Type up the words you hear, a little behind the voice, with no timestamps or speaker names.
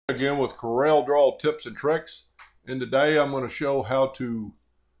Again with Corel Draw tips and tricks, and today I'm going to show how to,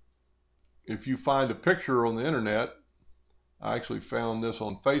 if you find a picture on the internet, I actually found this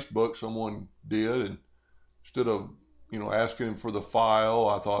on Facebook, someone did, and instead of asking him for the file,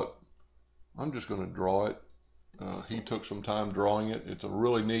 I thought I'm just going to draw it. He took some time drawing it. It's a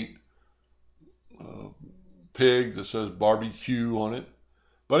really neat pig that says barbecue on it.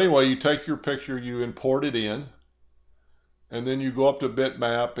 But anyway, you take your picture, you import it in, and then you go up to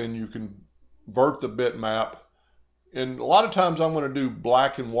bitmap and you convert the bitmap. And a lot of times I'm going to do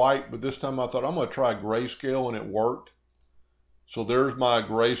black and white, but this time I thought I'm going to try grayscale, and it worked. So there's my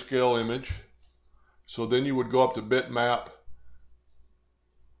grayscale image. So then you would go up to bitmap,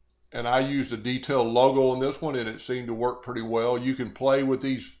 and I used a detailed logo on this one, and it seemed to work pretty well. You can play with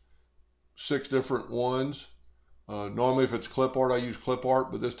these 6 different ones. Normally if it's clip art, I use clip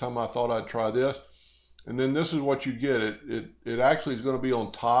art, but this time I thought I'd try this. And then this is what you get. It actually is going to be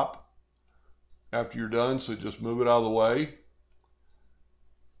on top after you're done, so just move it out of the way.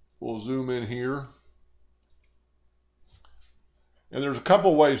 We'll zoom in here. And there's a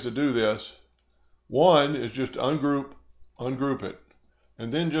couple ways to do this. One is just ungroup it,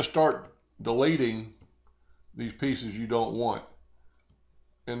 and then just start deleting these pieces you don't want.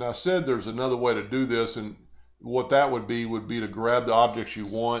 And I said there's another way to do this, and what that would be to grab the objects you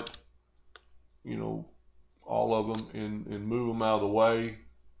want, all of them, and move them out of the way.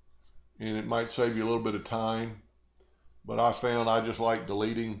 And it might save you a little bit of time. But I found I just like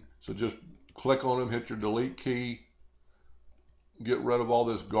deleting, so just click on them, hit your delete key, get rid of all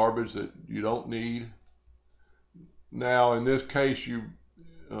this garbage that you don't need. Now in this case,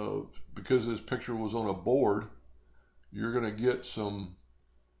 because this picture was on a board, you're going to get some,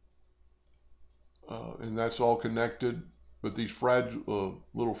 and that's all connected, but these fragile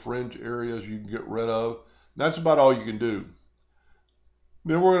little fringe areas you can get rid of. That's about all you can do.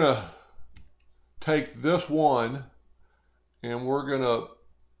 Then we're going to take this one, and we're going to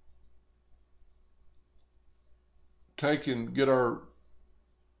take and get our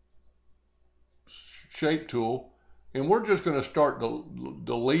shape tool, and we're just going to start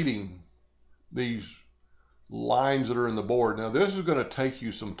deleting these lines that are in the board. Now this is going to take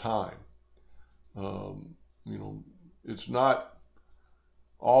you some time. It's not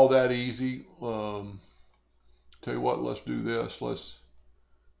all that easy. Tell you what, let's do this. Let's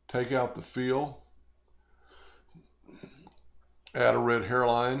take out the fill, add a red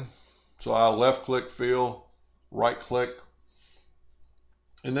hairline. So I'll left click fill, right click,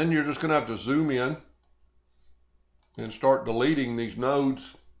 and then you're just going to have to zoom in and start deleting these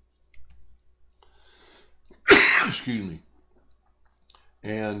nodes. Excuse me.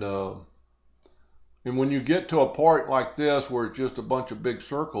 And when you get to a part like this where it's just a bunch of big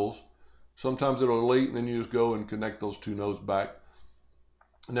circles, sometimes it'll delete, and then you just go and connect those 2 nodes back.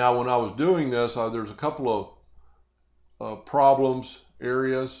 Now when I was doing this, there's a couple of problems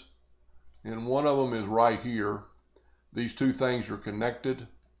areas, and one of them is right here. These 2 things are connected.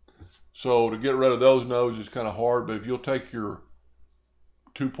 So to get rid of those nodes is kind of hard, but if you'll take your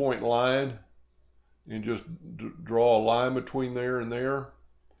 2-point line and just draw a line between there and there,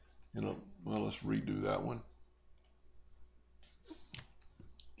 well, let's redo that one.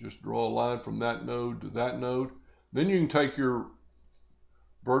 Just draw a line from that node to that node. Then you can take your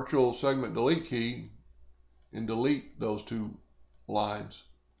virtual segment delete key and delete those 2 lines.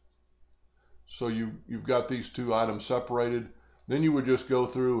 So you've got these 2 items separated. Then you would just go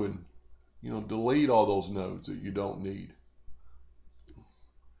through and delete all those nodes that you don't need.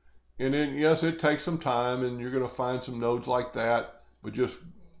 And then yes, it takes some time, and you're going to find some nodes like that, but just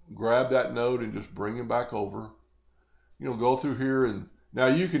grab that node and just bring it back over. Go through here, and now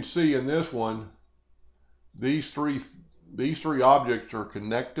you can see in this one, these three objects are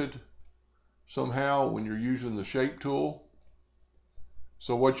connected somehow when you're using the shape tool.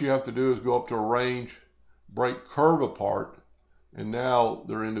 So what you have to do is go up to arrange, break curve apart, and now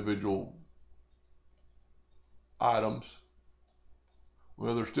they're individual items.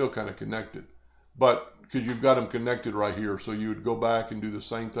 Well, they're still kind of connected, but because you've got them connected right here, so you would go back and do the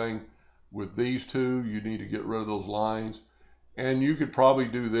same thing with these 2. You need to get rid of those lines, and you could probably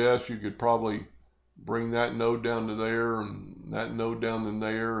do this. You could probably bring that node down to there and that node down to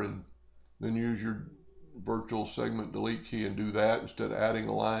there, and then use your virtual segment delete key and do that instead of adding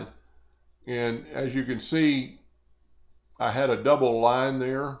a line. And as you can see, I had a double line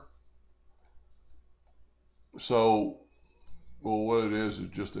there. So, well, what it is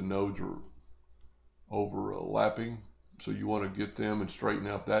just the nodes are overlapping. So you want to get them and straighten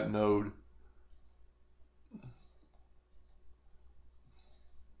out that node.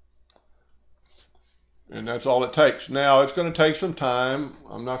 And that's all it takes. Now, it's going to take some time.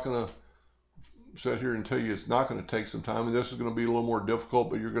 I'm not going to sit here and tell you it's not going to take some time. And this is going to be a little more difficult,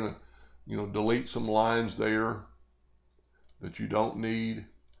 but you're going to, delete some lines there that you don't need.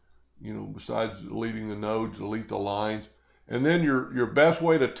 Besides deleting the nodes, delete the lines. And then your best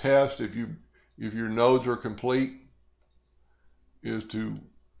way to test if your nodes are complete is to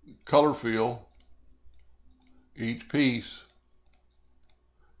color fill each piece.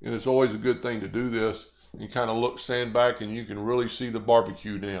 And it's always a good thing to do this and kind of stand back and you can really see the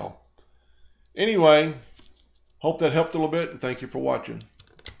barbecue now. Anyway, hope that helped a little bit, and thank you for watching.